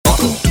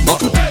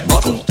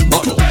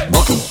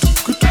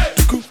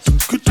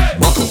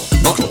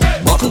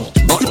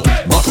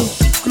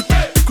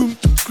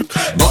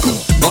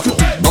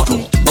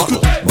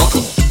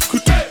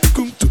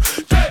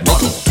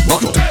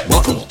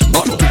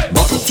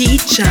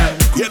T-Jam.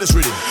 Hear this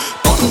rhythm.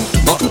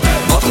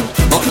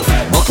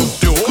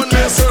 The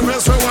only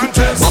service we want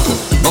is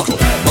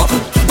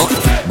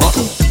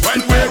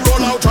when we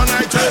roll out on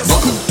night is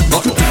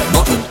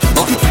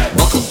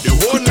the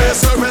only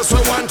service we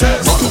want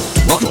is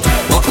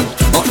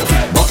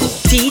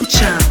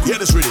T-Jam. Hear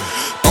this rhythm.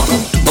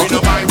 We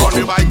no buy one,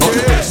 we buy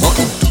case.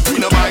 We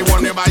no buy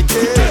one, we buy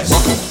case.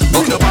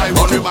 We no buy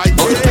one, we buy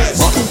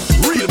case.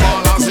 Real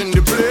ballers in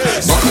the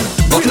place.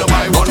 We no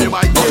buy one, we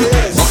buy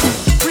case.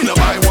 We no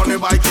buy one, we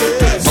buy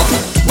case.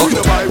 We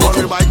no buy one,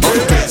 we buy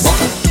case.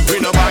 We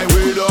no buy,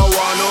 we don't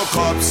want no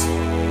cups.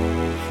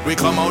 We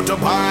come out to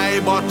buy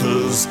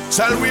bottles.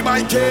 Shall we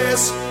buy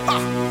case? Ha!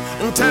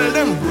 And tell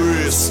them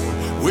brace.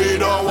 We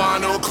don't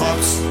want no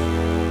cups.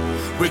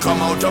 We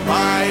come out to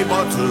buy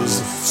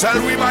bottles. Shall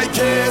we buy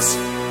case?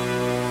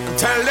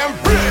 Tell them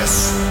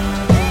brace.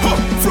 Huh.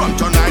 From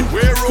tonight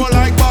we roll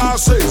like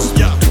bosses.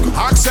 Yeah.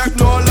 Accept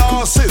no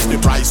losses. The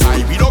price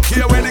high, we don't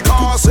care where the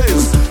cost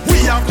is.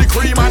 We have the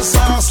cream and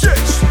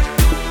sausage.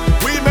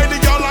 We make the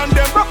girl and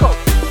them rock up.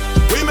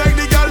 We make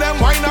the girl them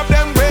wind up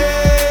them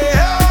way.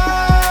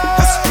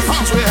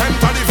 As we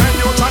enter the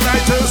venue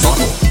tonight is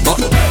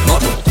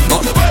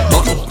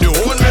the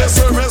only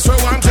service we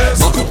want is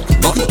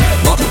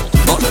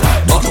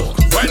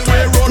when we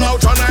roll out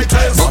tonight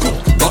is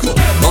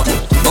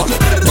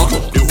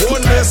the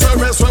only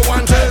service we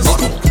want is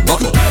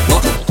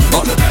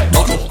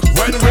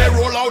when we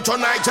roll out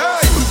tonight.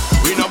 Hey,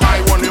 we no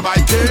buy one, we buy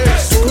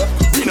case.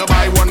 We no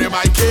buy one, we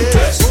buy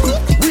case.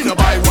 We no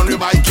buy one, we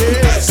buy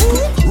case.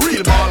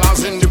 Real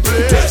ballers in the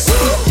place.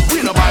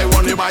 We no buy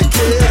one, we buy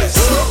case.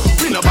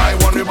 We no buy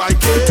one, we buy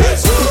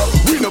case.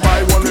 We no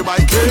buy one, we buy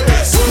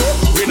case.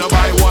 We no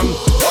buy one.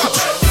 Watch.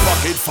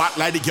 Pocket fat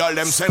like the girl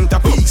them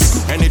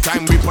centerpiece.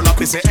 Anytime we pull up,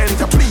 they say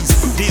enter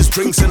please. These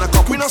drinks in a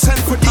cup, we no send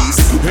for these.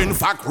 In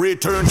fact,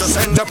 return to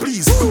sender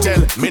please.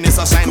 Tell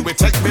minister sign we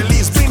take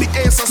release. Bring the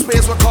ace of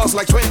space will cost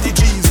like 20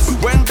 G's.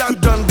 When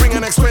that done, bring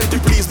an X20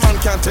 please. Man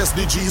can't test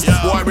the G's.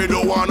 Boy, we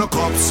don't want no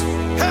cups.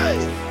 Hey,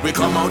 we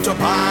come out to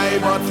buy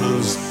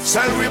bottles.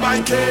 Shall we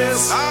buy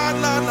case?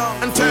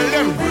 And tell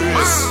them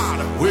brace.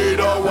 We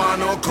don't want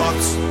no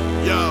cups.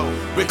 Yo,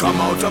 we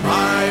come out to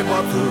buy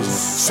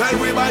bottles. Shall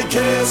we buy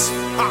case?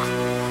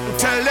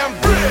 Tell them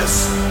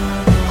brace.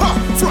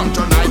 From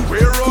tonight we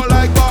roll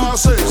like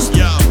bosses.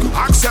 Yeah,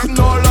 accept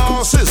no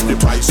losses. The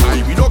price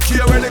high, we don't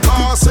care where the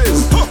cost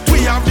is.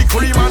 We have the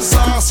cream and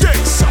sauce.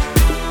 Yes,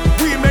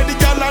 we make the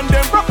girl and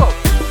them rock up.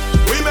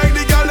 We make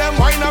the girl them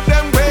wind up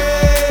them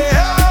way.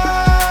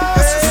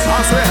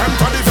 As we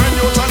enter the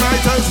venue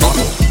tonight is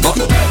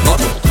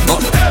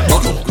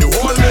the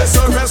only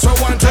service we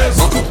want is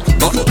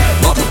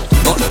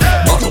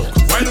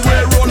when we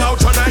roll out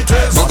tonight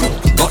is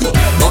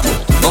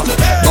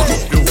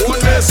the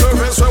only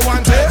service we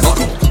want is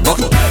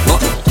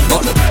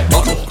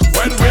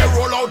when we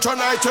roll out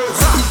tonight is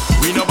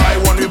we no buy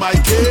one, we buy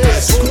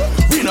case.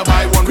 We no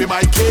buy one, we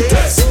buy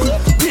case.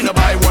 We no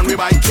buy one, we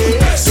buy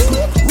case.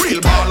 Real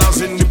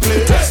ballers in the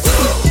place.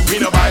 We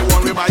no buy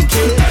one, we buy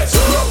case.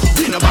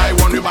 We no buy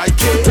one, we buy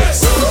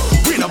case.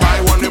 We no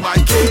buy one, we buy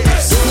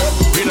case.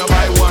 We no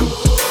buy one.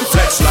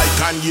 Flex like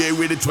Kanye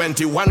with the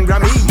 21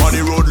 Grammy.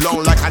 Money road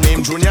long like a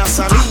name Junior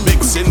Sammy.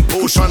 Mixing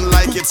potion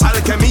like it's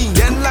alchemy.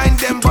 Then line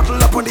them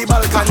bottle up on the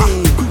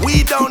balcony.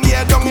 We down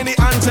here down in the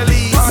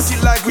Antilles. Party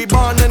like we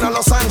born in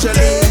Los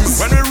Angeles.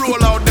 When we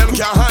roll out them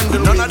can't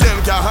handle. None of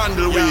them can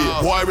handle we.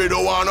 Boy, we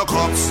don't want no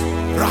cups.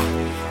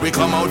 We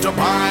come out to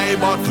buy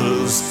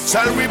bottles.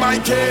 Shall we buy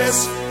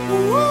case?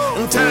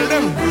 And tell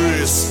them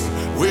brace.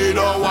 We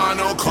don't want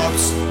no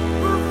cups.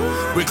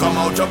 We come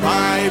out to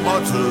buy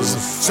bottles.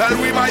 Shall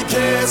we buy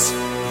case?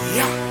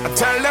 Yeah, I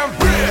tell them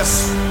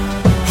brace.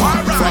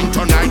 Alright. From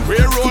tonight we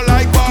roll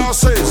like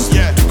bosses.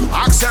 Yeah,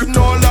 accept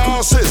no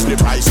losses. The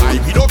price high,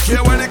 we don't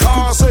care where the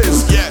cost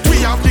is. Yeah, we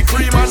have the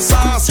cream and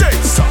sauce.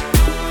 Yes,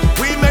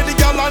 we make the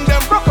girl and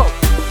them rock up.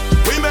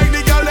 We make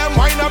the girl them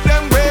wind up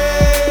them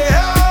way.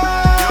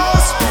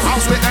 Yes,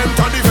 as we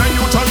enter the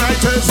venue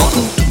tonight is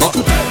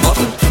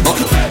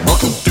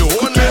the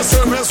only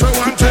service we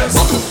want is